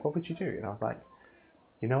do, she's like, what would you do? And I was like,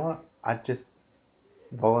 you know what? I'd just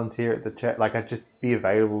volunteer at the church. Like, I'd just be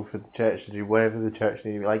available for the church to do whatever the church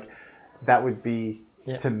needed. Like, that would be,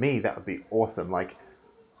 to me, that would be awesome. Like,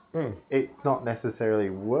 it's not necessarily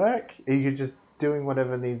work. You're just doing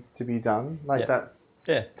whatever needs to be done. Like,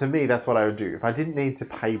 to me, that's what I would do. If I didn't need to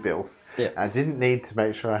pay bills, I didn't need to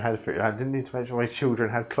make sure I had food, I didn't need to make sure my children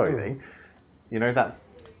had clothing,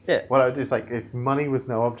 that's what I would do. It's like, if money was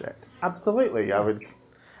no object, absolutely, I would.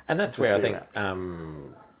 And that's where I think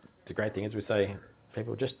the great thing is we say,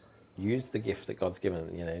 people just use the gift that God's given.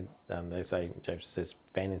 They say, James says,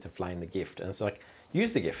 fan into flame the gift. And it's like,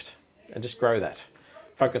 use the gift and just grow that.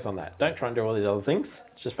 focus on that. Don't try and do all these other things.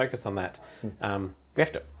 Just focus on that. We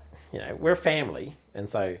have to, we're a family, and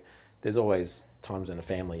so there's always times in a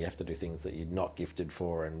family you have to do things that you're not gifted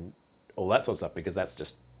for and all that sort of stuff, because that's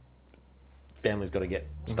just family's got to get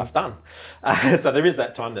stuff done. So there is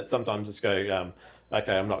that time that sometimes it's go,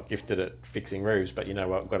 okay, I'm not gifted at fixing roofs, but you know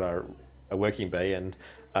what, I've got a working bee, and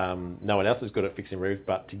no one else is good at fixing roofs,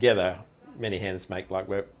 but together, many hands make like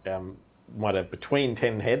we're, might have between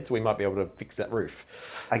 10 heads, we might be able to fix that roof.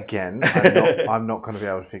 Again, I'm not going to be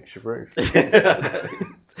able to fix your roof.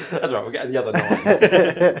 That's right, we'll get the other 9.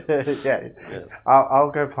 Yeah. Yes.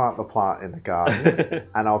 I'll go plant the plant in the garden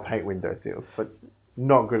and I'll paint windowsills, but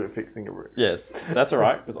not good at fixing a roof. Yes, that's all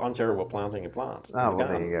right, because I'm terrible at planting a plant. Oh, well,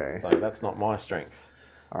 there you go. So that's not my strength.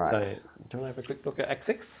 All right. So, do you want to have a quick look at Act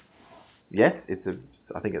 6? Yes,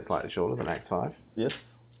 I think it's slightly shorter than Act 5. Yes.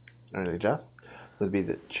 Only just. So it'd be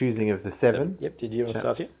the choosing of the 7. Yep, did you want to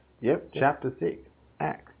start here? Yep, chapter 6,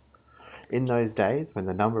 Acts. In those days, when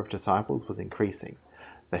the number of disciples was increasing,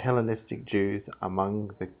 the Hellenistic Jews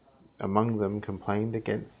among them complained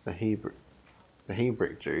against the Hebrew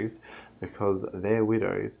Jews because their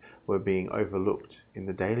widows were being overlooked in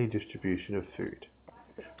the daily distribution of food.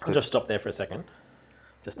 I'll just stop there for a second,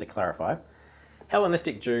 just to clarify.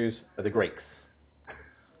 Hellenistic Jews are the Greeks.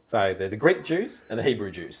 So they're the Greek Jews and the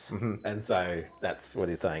Hebrew Jews. And so that's what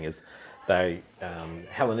he's saying is, so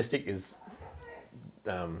Hellenistic is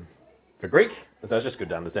for Greek. So it's just good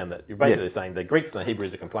to understand that you're basically saying the Greeks and the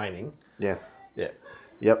Hebrews are complaining. Yes. Yeah.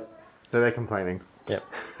 Yep. So they're complaining. Yep.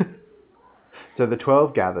 So the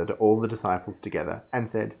 12 gathered all the disciples together and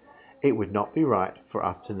said, "It would not be right for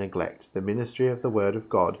us to neglect the ministry of the word of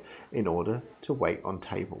God in order to wait on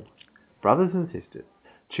table. Brothers and sisters,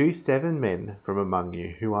 choose 7 men from among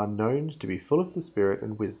you who are known to be full of the Spirit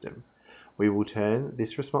and wisdom. We will turn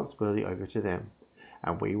this responsibility over to them,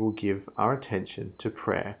 and we will give our attention to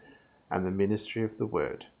prayer and the ministry of the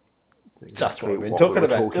word." Just what we've been we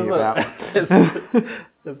talking were about.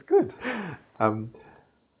 That's good.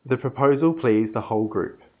 The proposal pleased the whole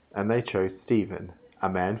group, and they chose Stephen, a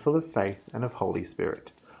man full of faith and of Holy Spirit.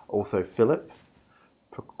 Also Philip,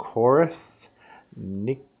 Prochorus,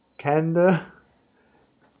 Nicander,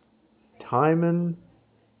 Timon,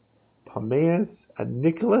 Parmenas, and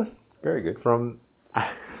Nicholas. Very good. From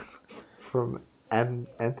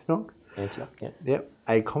Antioch. Antioch, yeah. Yep,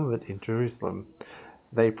 a convent in Jerusalem.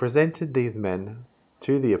 They presented these men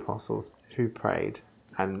to the apostles, who prayed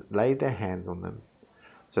and laid their hands on them.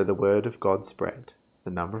 So the word of God spread. The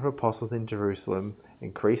number of apostles in Jerusalem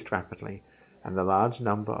increased rapidly, and the large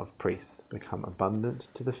number of priests became abundant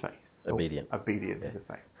to the faith. Obedient To the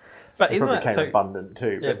faith. But They isn't probably that became abundant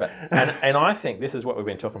too. Yeah, but and I think this is what we've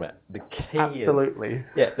been talking about. The key Absolutely.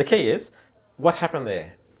 is the key is what happened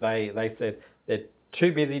there. They said they're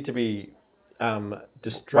too busy to be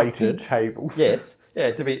distracted. Waiting tables. Yes,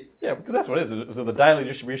 because that's what it is. It's the daily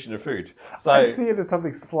distribution of food. So I see it as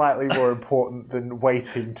something slightly more important than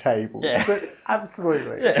waiting tables. Yeah. But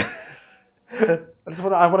absolutely. yeah,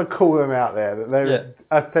 I want to call them out there. That they're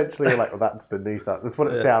essentially like, well, that's beneath us. That's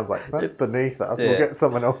what it sounds like. That's beneath us. We'll get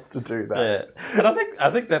someone else to do that. yeah. But I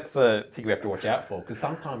think that's the thing we have to watch out for, because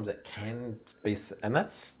sometimes it can be, and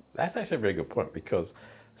that's actually a very good point, because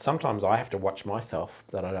sometimes I have to watch myself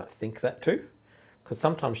that I don't think that too, because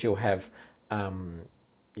sometimes you'll have,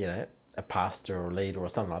 a pastor or a leader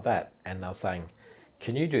or something like that, and they're saying,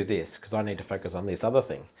 "Can you do this? Because I need to focus on this other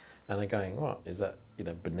thing." And they're going, "What is that?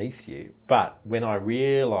 Beneath you?" But when I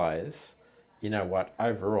realise, what,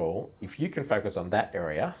 overall, if you can focus on that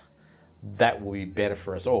area, that will be better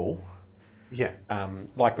for us all. Yeah.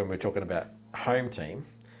 Like when we're talking about home team,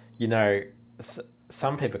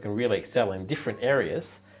 some people can really excel in different areas,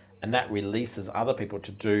 and that releases other people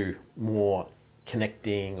to do more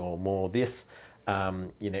connecting or more this.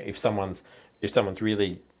 If someone's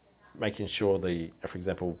really making sure for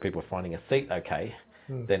example, people are finding a seat okay,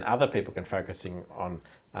 then other people can focusing on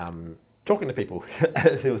talking to people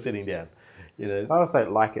who are sitting down. I also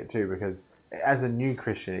like it too, because as a new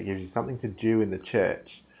Christian, it gives you something to do in the church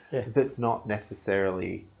that's not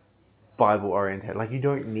necessarily Bible oriented. Like, you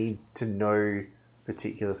don't need to know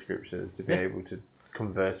particular scriptures to be able to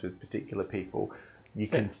converse with particular people. You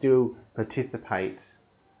can still participate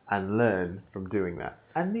and learn from doing that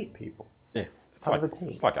and meet people. Yeah,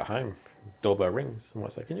 It's like a home. Doorbell rings. I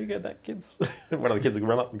might say, "Can you get that, kids?" One of the kids will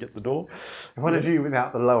run up and get the door. One of you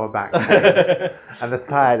without the lower back pain and the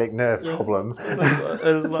sciatic nerve problem.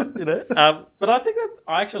 But I think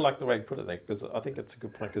I actually like the way you put it there, because I think it's a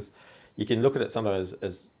good point, because you can look at it sometimes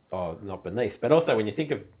as not beneath, but also when you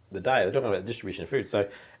think of the day, they're talking about distribution of food, so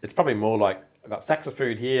it's probably more like I've got sacks of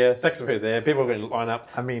food here, sacks of food there. People are going to line up.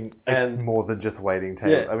 I mean, And- it's more than just waiting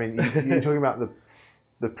tables. Yeah. I mean, you're talking about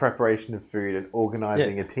the preparation of food and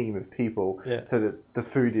organising a team of people so that the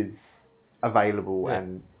food is available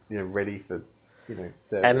and ready for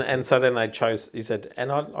service. And so then they chose. He said,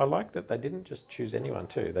 and I like that they didn't just choose anyone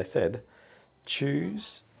too. They said, choose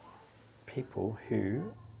people who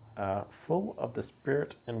are full of the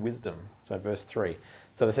Spirit and wisdom. So verse 3.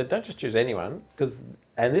 So they said, don't just choose anyone,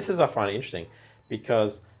 and this is, I find it interesting,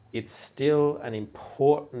 because it's still an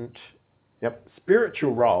important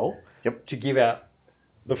spiritual role to give out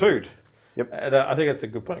the food. Yep. And I think that's a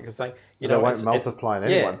good point, because saying, they won't multiply in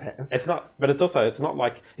anyone's hands. It's not, but it's not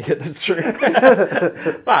like, that's true.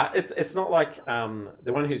 But it's not like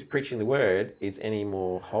the one who's preaching the word is any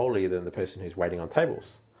more holy than the person who's waiting on tables.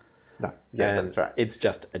 No, that's right. It's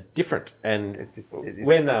just a different. And it is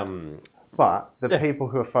when but the people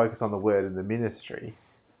who are focused on the word and the ministry,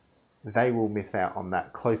 they will miss out on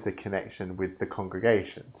that closer connection with the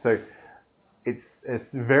congregation. So it's a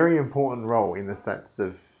very important role in the sense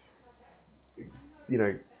of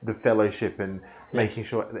the fellowship and making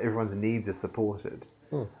sure that everyone's needs are supported.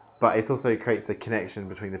 But it also creates a connection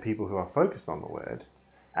between the people who are focused on the word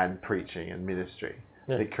and preaching and ministry.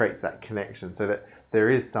 It creates that connection so that there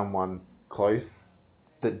is someone close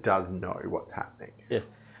that does know what's happening. Yeah.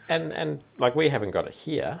 And like, we haven't got it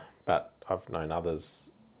here, but I've known others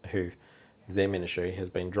who their ministry has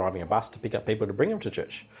been driving a bus to pick up people to bring them to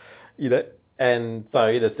church. And so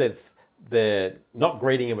in a sense, they're not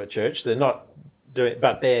greeting them at church, they're not doing,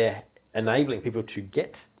 but they're enabling people to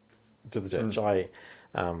get to the church. I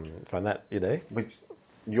find that, Which,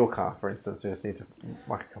 your car, for instance, you just need to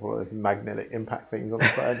whack a couple of those magnetic impact things on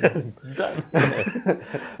the side. Done. Yeah.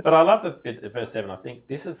 But I love the bit at verse 7. I think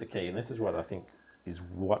this is the key, and this is what I think is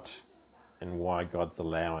what and why God's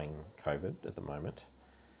allowing COVID at the moment,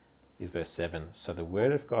 is verse 7. So the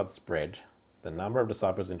word of God spread, the number of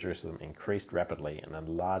disciples in Jerusalem increased rapidly, and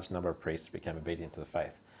a large number of priests became obedient to the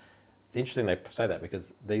faith. It's interesting they say that, because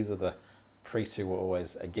these are the priests who were always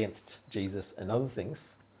against Jesus and other things,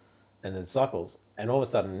 and the disciples. And all of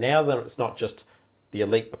a sudden, now that it's not just the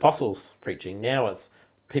elite apostles preaching, now it's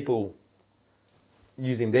people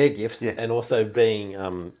using their gifts and also being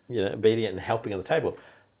obedient and helping on the table.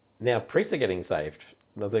 Now priests are getting saved.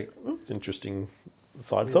 And I think, it's interesting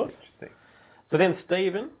side thought. Interesting. So then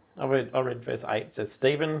Stephen, I read verse 8, it says,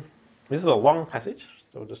 Stephen, this is a long passage,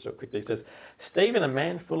 so we'll just do it quickly. It says, Stephen, a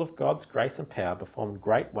man full of God's grace and power, performed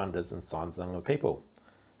great wonders and signs among the people.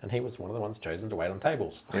 And he was one of the ones chosen to wait on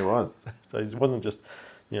tables. He was. So he wasn't just,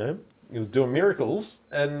 he was doing miracles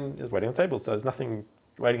and he was waiting on tables. So there's nothing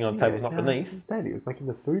waiting on tables not beneath. Instead, he was making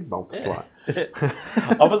the food multiply.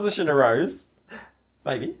 Opposition arose.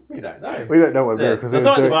 Maybe. We don't know. We don't know what miracles It's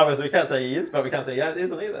not in the Bible, so we can't say he is, but we can't say he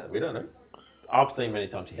isn't either. We don't know. I've seen many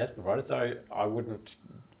times he has provided, so I wouldn't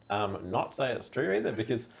not say it's true either,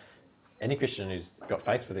 because any Christian who's got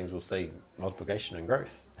faith for things will see multiplication and growth.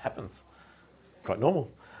 It happens. It's quite normal.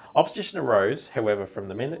 Opposition arose, however, from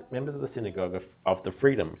the members of the synagogue of the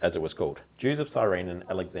Freedom, as it was called, Jews of Cyrene and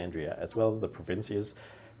Alexandria, as well as the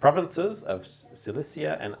provinces of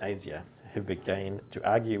Cilicia and Asia, who began to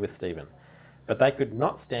argue with Stephen. But they could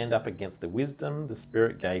not stand up against the wisdom the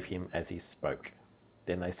Spirit gave him as he spoke.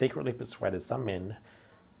 Then they secretly persuaded some men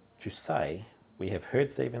to say, we have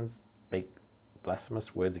heard Stephen speak blasphemous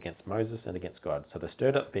words against Moses and against God. So they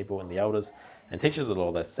stirred up the people and the elders and teachers of the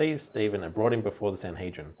law. They seized Stephen and brought him before the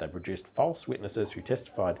Sanhedrin. They produced false witnesses who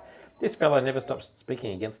testified, this fellow never stops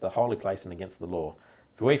speaking against the holy place and against the law.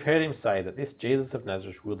 For we've heard him say that this Jesus of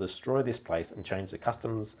Nazareth will destroy this place and change the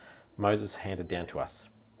customs Moses handed down to us.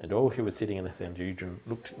 And all who were sitting in the Sanhedrin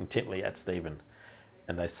looked intently at Stephen,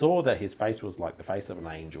 and they saw that his face was like the face of an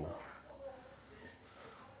angel.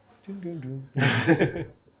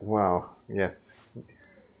 Wow, yes.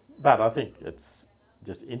 But I think it's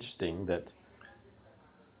just interesting that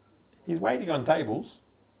he's waiting on tables.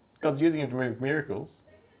 God's using him to move miracles,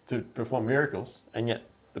 to perform miracles, and yet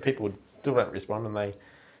the people still don't respond, and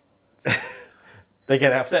they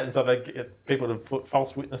get upset, and so they get people to put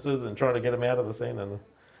false witnesses and try to get them out of the scene. And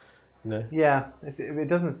Yeah, it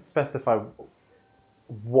doesn't specify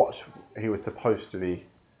what he was supposed to be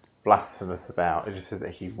blasphemous about. It just says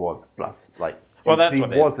that he was blasphemous. He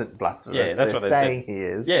wasn't blasphemous. Yeah, that's what they're saying. He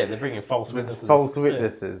is. Yeah, they're bringing false witnesses. False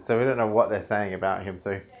witnesses. Yeah. So we don't know what they're saying about him.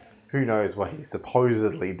 So who knows what he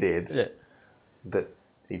supposedly did that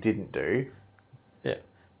he didn't do. Yeah.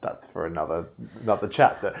 That's for another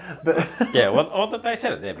chapter. But yeah, well, they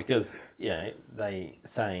said it there because they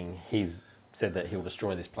saying he's said that he'll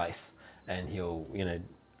destroy this place and he'll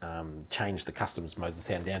change the customs Moses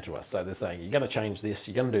handed down to us. So they're saying you're going to change this,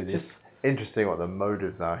 you're going to do this. interesting what the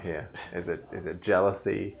motives are here. Is it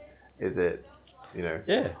jealousy? Is it, you know,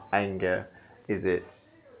 Yeah, anger? Is it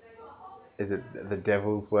the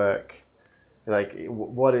devil's work? Like,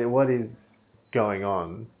 what is going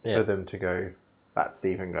on yeah, for them to go, that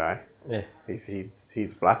Stephen guy? yeah. He's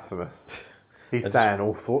blasphemous. He's That's saying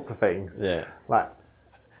all sorts of things. yeah. Like,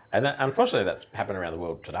 And unfortunately, that's happened around the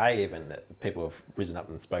world today. Even that people have risen up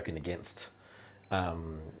and spoken against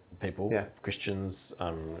people, yeah, Christians, in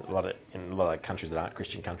a lot of countries that aren't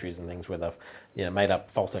Christian countries and things where they've made up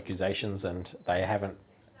false accusations and they haven't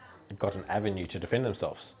got an avenue to defend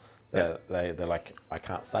themselves. yeah, They're like, I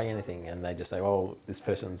can't say anything, and they just say, well, this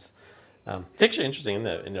person's. It's actually interesting in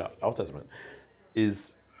the Old Testament is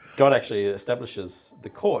God actually establishes the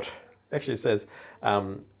court. Actually it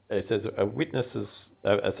says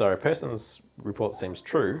a person's report seems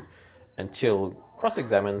true until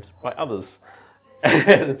cross-examined by others.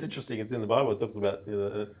 And it's interesting. It's in the Bible. It talks about.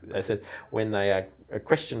 They said when they are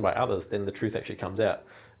questioned by others, then the truth actually comes out.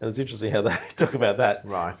 And it's interesting how they talk about that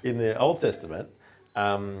right. in the Old Testament,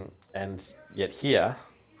 and yet here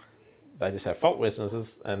they just have fault witnesses.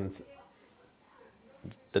 And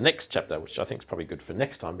the next chapter, which I think is probably good for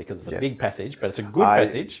next time because it's a big Yes. passage, but it's a good I,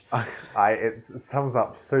 passage. it sums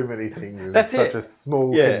up so many things in That's such a it.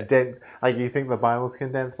 small, Yeah, condensed. Like, you think the Bible's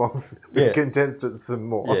condensed, well, we've yeah, condensed it some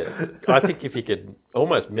more. yeah. I think if you could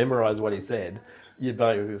almost memorize what he said, you'd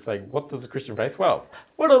be saying, "What does the Christian faith?" Well,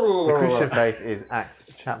 The Christian faith is Acts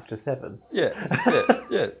chapter 7. yeah, yeah,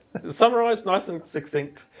 yeah. Summarized, nice and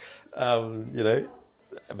succinct.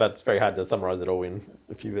 But it's very hard to summarize it all in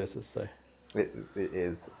a few verses. So It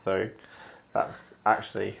is. So that's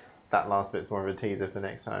actually, that last bit's more of a teaser for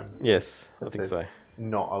next time, yes, I because think there's so.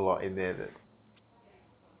 not a lot in there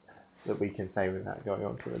that we can say without going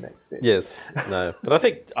on to the next bit. Yes, no, but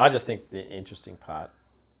I just think the interesting part.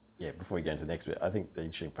 Yeah, before we go into the next bit, I think the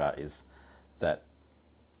interesting part is that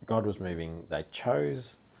God was moving. They chose,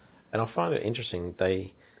 and I find it interesting.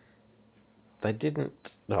 They didn't.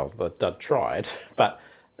 No, they tried, but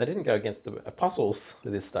they didn't go against the apostles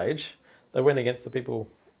at this stage. They went against the people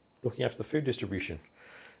looking after the food distribution.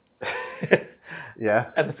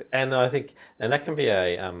 Yeah, And I think, and that can be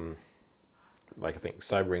a like I think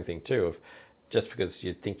sobering thing too. Of just because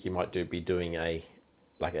you think you might be doing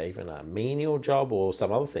even a menial job or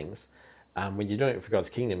some other things, when you're doing it for God's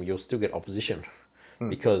kingdom, you'll still get opposition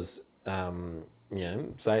because Satan,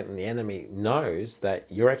 the enemy, knows that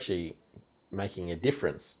you're actually making a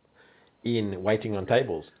difference in waiting on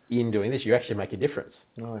tables. In doing this, you actually make a difference.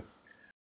 no.